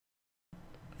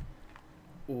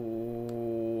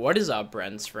What is up,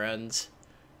 friends?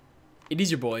 It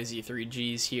is your boy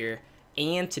Z3Gs here,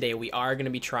 and today we are going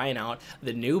to be trying out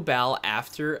the new Bal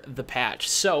after the patch.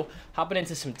 So, hopping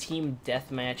into some team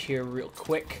deathmatch here real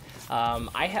quick.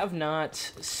 I have not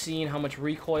seen how much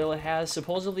recoil it has.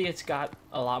 Supposedly it's got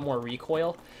a lot more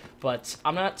recoil, but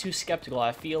I'm not too skeptical.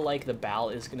 I feel like the Bal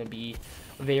is going to be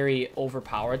very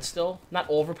overpowered still. Not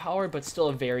overpowered, but still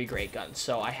a very great gun.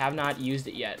 So I have not used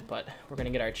it yet, but we're going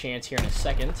to get our chance here in a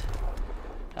second.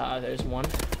 There's one.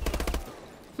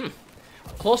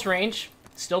 Close range,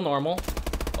 still normal.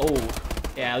 Oh,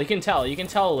 yeah, you can tell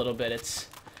a little bit. It's,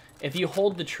 if you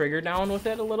hold the trigger down with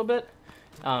it a little bit,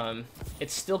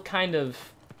 it's still kind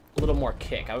of a little more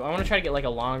kick. I want to try to get like a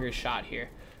longer shot here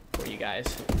for you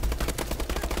guys.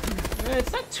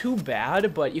 It's not too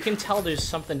bad, but you can tell there's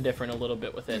something different a little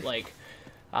bit with it, like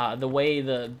the way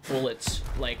the bullets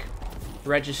like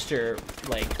register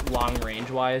like long range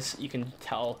wise. You can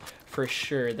tell for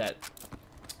sure that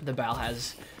the Bal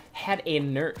has had a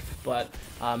nerf, but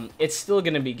it's still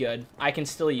gonna be good. I can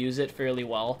still use it fairly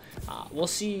well. We'll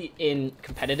see in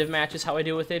competitive matches how I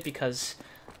do with it, because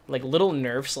like little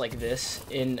nerfs like this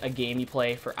in a game you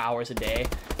play for hours a day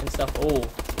and stuff, oh,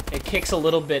 it kicks a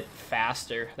little bit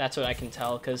faster. That's what I can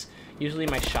tell, because usually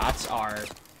my shots are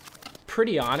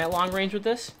pretty on at long range with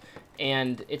this,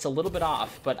 and it's a little bit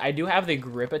off. But I do have the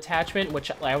grip attachment, which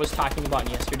I was talking about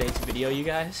in yesterday's video, you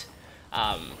guys,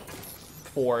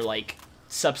 for like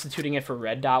substituting it for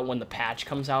red dot when the patch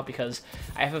comes out, because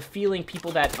I have a feeling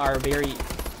people that are very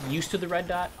used to the red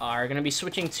dot are going to be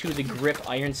switching to the grip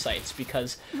iron sights,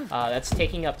 because that's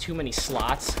taking up too many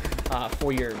slots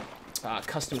for your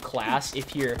custom class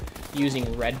if you're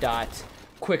using red dot,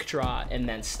 quick draw, and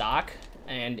then stock.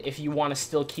 And if you want to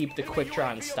still keep the quick draw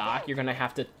and stock, you're going to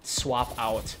have to swap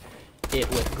out it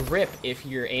with grip if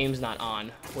your aim's not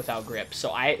on without grip.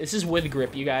 So this is with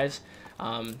grip, you guys.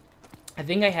 I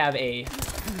think I have a,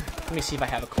 let me see if I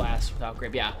have a class without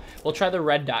grip. Yeah, we'll try the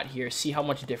red dot here, see how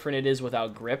much different it is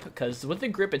without grip, because with the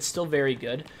grip it's still very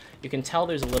good. You can tell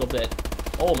there's a little bit,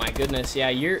 oh my goodness, yeah,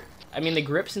 I mean the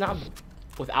grip's not,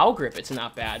 without grip it's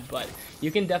not bad, but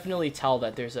you can definitely tell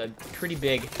that there's a pretty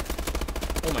big,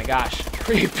 oh my gosh,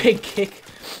 pretty big kick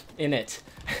in it.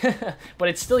 But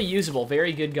it's still usable,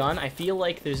 very good gun. I feel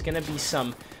like there's gonna be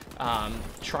some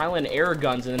trial and error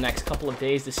guns in the next couple of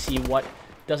days to see what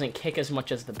doesn't kick as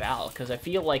much as the Bal, because I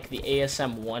feel like the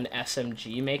ASM-1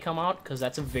 SMG may come out, because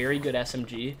that's a very good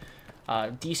SMG,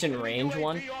 decent range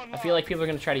one. I feel like people are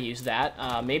going to try to use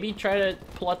that. Maybe try to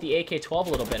pull out the AK-12 a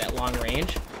little bit at long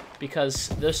range, because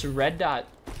this red dot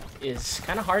is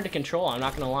kind of hard to control, I'm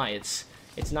not going to lie.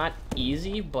 It's not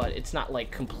easy, but it's not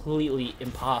like completely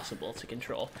impossible to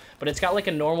control. But it's got like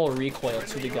a normal recoil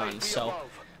to the gun, so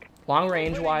long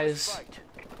range wise,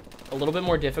 a little bit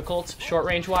more difficult. Short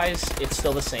range wise, it's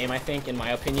still the same, I think, in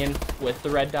my opinion, with the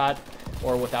red dot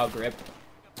or without grip.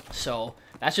 So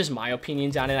that's just my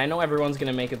opinions on it. I know everyone's going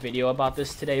to make a video about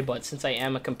this today, but since I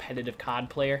am a competitive COD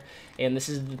player, and this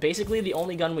is basically the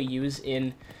only gun we use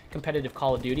in competitive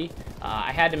Call of Duty,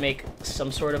 I had to make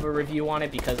some sort of a review on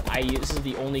it, because this is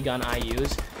the only gun I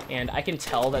use, and I can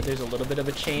tell that there's a little bit of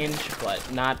a change,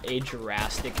 but not a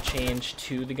drastic change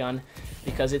to the gun,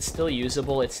 because it's still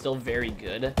usable, it's still very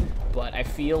good. But I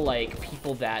feel like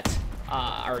people that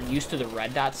are used to the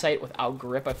red dot sight without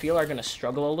grip, I feel are going to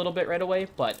struggle a little bit right away,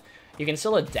 but you can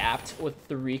still adapt with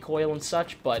the recoil and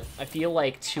such. But I feel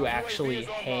like to actually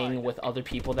hang with other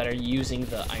people that are using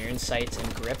the iron sights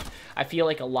and grip, I feel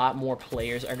like a lot more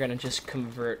players are going to just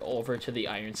convert over to the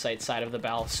iron sight side of the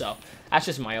Bal. So that's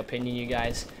just my opinion, you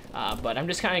guys. But I'm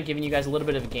just kind of giving you guys a little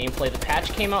bit of gameplay. The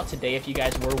patch came out today, if you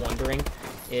guys were wondering.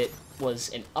 It was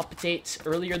an update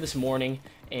earlier this morning,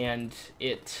 and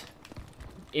it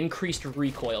increased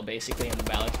recoil basically on the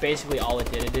Bal. It's basically all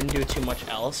it did. It didn't do too much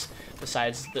else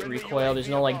besides the recoil. There's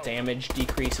no like damage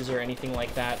decreases or anything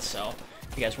like that, so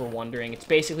if you guys were wondering, it's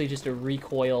basically just a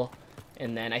recoil,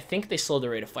 and then I think they slowed the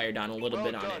rate of fire down a little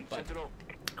bit on it.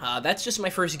 But that's just my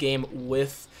first game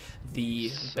with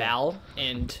the Bal,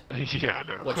 and yeah,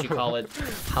 no. what you call it,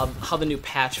 how the new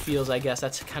patch feels, I guess.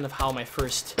 That's kind of how my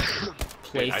first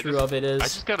playthrough of it is. I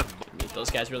just gotta meet those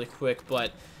guys really quick,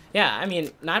 but yeah, I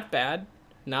mean, not bad.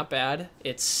 Not bad.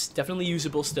 It's definitely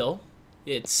usable still.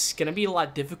 It's going to be a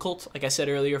lot difficult, like I said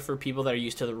earlier, for people that are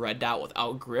used to the red dot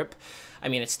without grip. I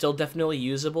mean, it's still definitely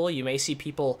usable. You may see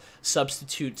people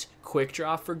substitute quick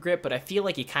draw for grip, but I feel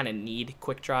like you kind of need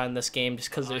quick draw in this game, just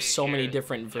because there's so many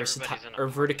different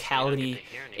verticality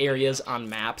areas on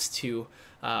maps to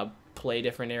play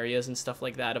different areas and stuff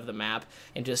like that of the map,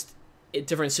 and just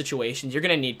different situations. You're going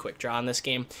to need quick draw in this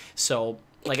game, so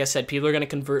like I said, people are going to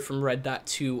convert from red dot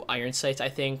to iron sights. I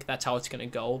think that's how it's going to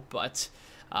go, but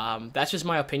that's just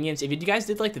my opinions. If you guys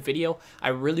did like the video, I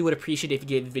really would appreciate if you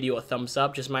gave the video a thumbs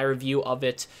up. Just my review of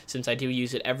it, since I do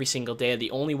use it every single day.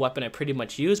 The only weapon I pretty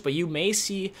much use, but you may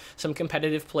see some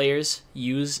competitive players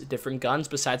use different guns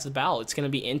besides the bow. It's going to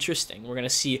be interesting. We're going to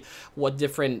see what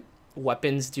different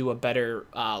weapons do a better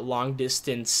long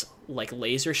distance like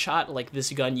laser shot like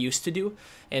this gun used to do,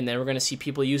 and then we're going to see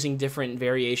people using different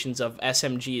variations of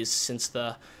SMGs, since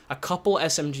a couple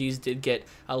SMGs did get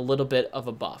a little bit of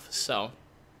a buff. So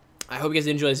I hope you guys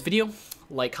enjoy this video.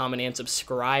 Like, comment, and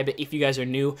subscribe if you guys are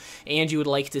new and you would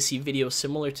like to see videos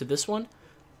similar to this one.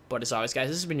 But as always, guys,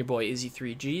 this has been your boy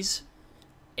Izzy3Gs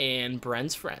and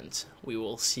Bren's friends. We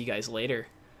will see you guys later.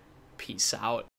 Peace out.